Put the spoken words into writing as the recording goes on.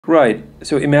Right,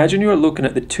 so imagine you're looking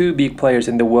at the two big players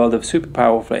in the world of super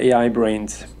powerful AI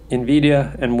brains,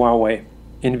 Nvidia and Huawei.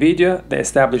 Nvidia, the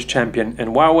established champion,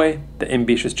 and Huawei, the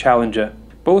ambitious challenger.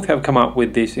 Both have come up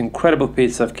with this incredible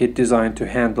piece of kit designed to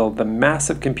handle the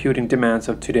massive computing demands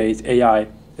of today's AI,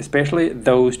 especially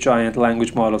those giant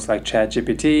language models like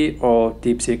ChatGPT or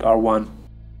Deepseek R1.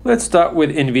 Let's start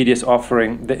with Nvidia's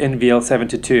offering, the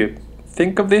NVL72.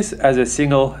 Think of this as a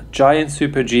single giant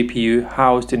super GPU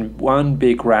housed in one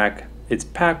big rack. It's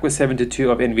packed with 72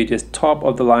 of Nvidia's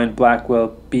top-of-the-line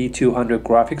Blackwell B200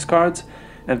 graphics cards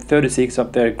and 36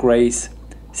 of their Grace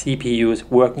CPUs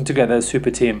working together as a super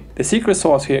team. The secret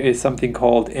sauce here is something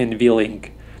called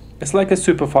NVLink. It's like a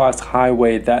super fast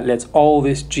highway that lets all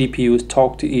these GPUs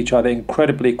talk to each other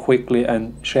incredibly quickly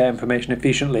and share information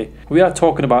efficiently. We are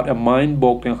talking about a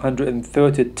mind-boggling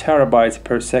 130 terabytes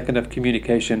per second of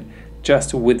communication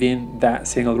just within that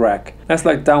single rack. That's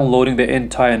like downloading the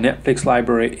entire Netflix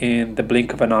library in the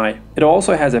blink of an eye. It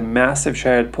also has a massive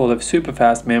shared pool of super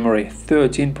fast memory,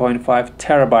 13.5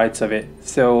 terabytes of it.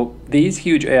 So these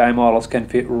huge AI models can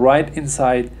fit right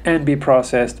inside and be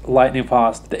processed lightning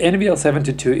fast. The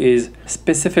NVL72 is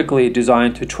specifically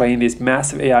designed to train these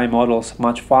massive AI models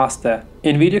much faster.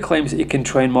 Nvidia claims it can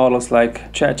train models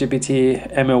like ChatGPT,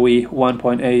 MOE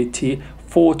 1.8T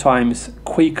 4 times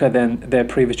quicker than their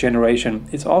previous generation.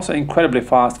 It's also incredibly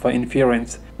fast for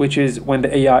inference, which is when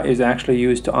the AI is actually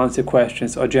used to answer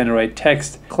questions or generate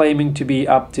text, claiming to be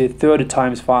up to 30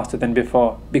 times faster than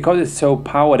before. Because it's so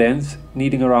power dense,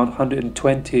 needing around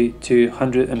 120 to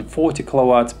 140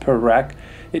 kilowatts per rack,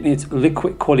 it needs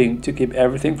liquid cooling to keep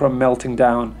everything from melting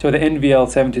down. So the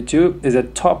NVL72 is a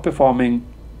top performing,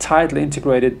 tightly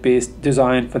integrated beast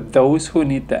designed for those who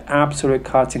need the absolute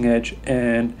cutting edge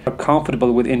and are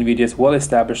comfortable with Nvidia's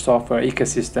well-established software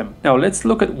ecosystem. Now let's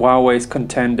look at Huawei's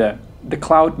contender, the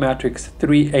CloudMatrix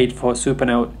 384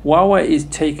 Supernode. Huawei is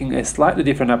taking a slightly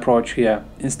different approach here.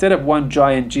 Instead of one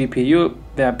giant GPU,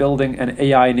 they are building an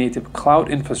AI native cloud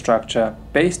infrastructure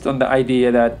based on the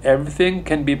idea that everything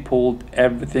can be pooled,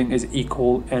 everything is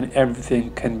equal, and everything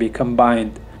can be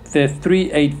combined. The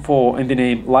 384 in the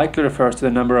name likely refers to the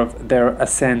number of their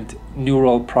Ascent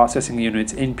neural processing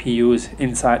units, NPUs,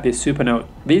 inside this Supernode.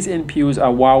 These NPUs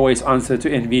are Huawei's answer to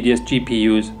Nvidia's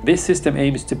GPUs. This system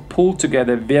aims to pull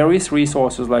together various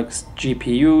resources like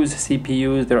GPUs,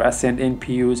 CPUs, their Ascent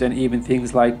NPUs, and even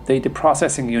things like data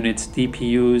processing units,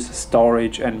 DPUs,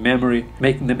 storage, and memory,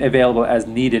 making them available as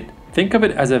needed. Think of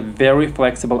it as a very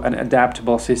flexible and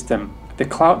adaptable system. The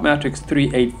CloudMatrix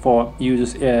 384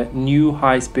 uses a new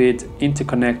high-speed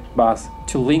interconnect bus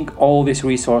to link all these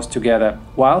resources together.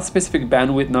 While specific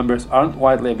bandwidth numbers aren't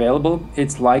widely available,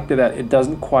 it's likely that it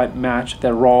doesn't quite match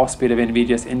the raw speed of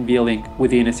Nvidia's NVLink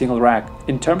within a single rack.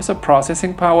 In terms of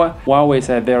processing power, Huawei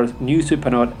said their new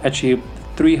Supernode achieved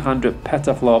 300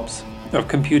 petaflops of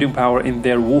computing power in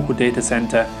their Wuhu data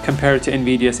center compared to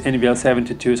Nvidia's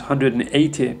NVL72's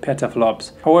 180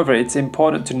 petaflops. However, it's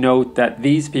important to note that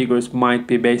these figures might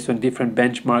be based on different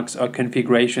benchmarks or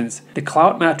configurations. The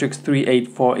CloudMatrix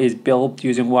 384 is built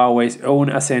using Huawei's own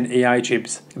Ascent AI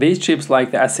chips. These chips,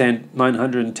 like the Ascent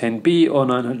 910B or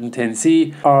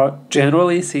 910C, are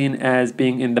generally seen as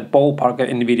being in the ballpark of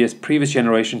Nvidia's previous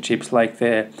generation chips like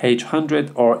the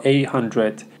H100 or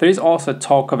A100. There is also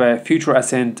talk of a future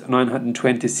Ascent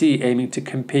 920C aiming to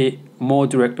compete more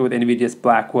directly with Nvidia's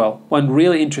Blackwell. One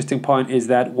really interesting point is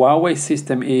that Huawei's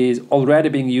system is already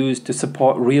being used to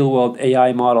support real-world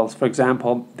AI models. For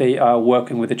example, they are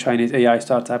working with a Chinese AI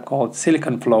startup called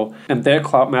SiliconFlow, and their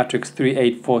CloudMatrix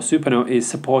 384 Supernode is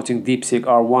supporting Deepseek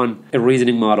R1, a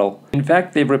reasoning model. In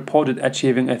fact, they've reported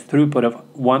achieving a throughput of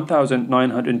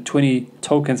 1,920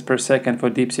 tokens per second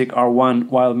for Deepseek R1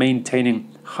 while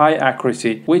maintaining high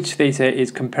accuracy, which they say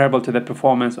is comparable to the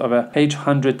performance of a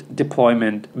H100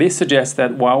 deployment. This suggests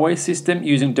that Huawei's system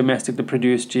using domestically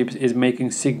produced chips is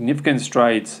making significant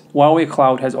strides. Huawei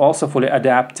Cloud has also fully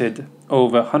adapted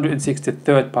over 160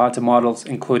 third-party models,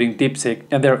 including DeepSeek,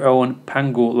 and their own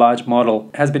Pangu large model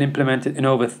has been implemented in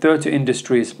over 30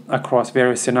 industries across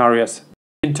various scenarios.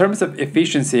 In terms of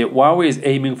efficiency, Huawei is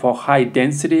aiming for high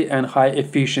density and high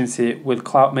efficiency with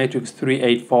CloudMatrix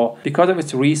 384. Because of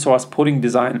its resource pooling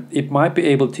design, it might be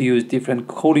able to use different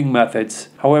cooling methods.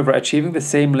 However, achieving the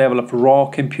same level of raw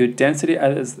compute density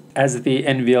as the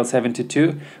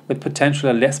NVL72 with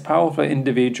potentially less powerful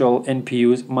individual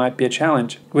NPUs might be a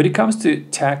challenge. When it comes to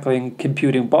tackling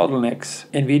computing bottlenecks,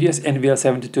 Nvidia's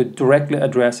NVL72 directly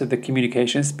addresses the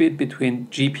communication speed between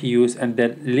GPUs and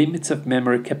the limits of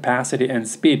memory capacity and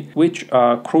speed, which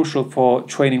are crucial for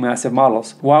training massive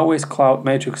models. Huawei's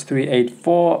CloudMatrix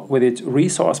 384, with its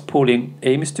resource pooling,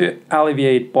 aims to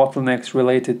alleviate bottlenecks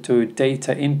related to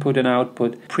data input and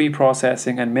output,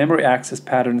 pre-processing, and memory access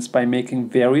patterns by making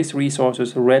various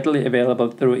resources readily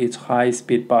available through its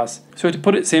high-speed bus. So to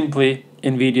put it simply,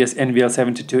 Nvidia's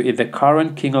NVL72 is the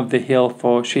current king of the hill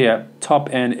for sheer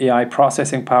top-end AI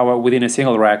processing power within a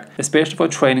single rack, especially for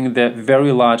training the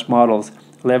very large models,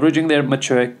 leveraging their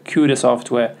mature CUDA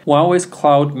software. Huawei's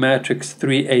CloudMatrix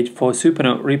 384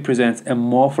 Supernode represents a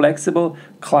more flexible,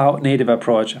 cloud-native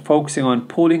approach, focusing on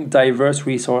pooling diverse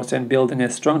resources and building a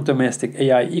strong domestic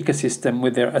AI ecosystem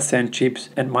with their Ascend chips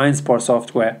and MindSport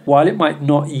software. While it might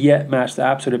not yet match the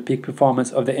absolute peak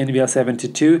performance of the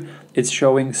NVL72, it's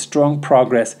showing strong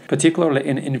progress, particularly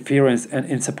in inference and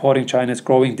in supporting China's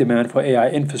growing demand for AI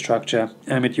infrastructure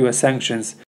amid US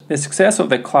sanctions. The success of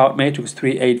the CloudMatrix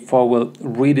 384 will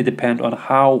really depend on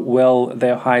how well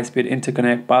their high-speed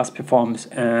interconnect bus performs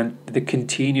and the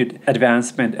continued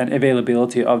advancement and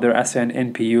availability of their Ascend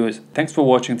NPUs. Thanks for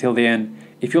watching till the end.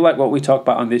 If you like what we talk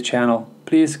about on this channel,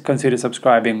 please consider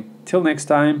subscribing. Till next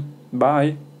time,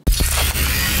 bye.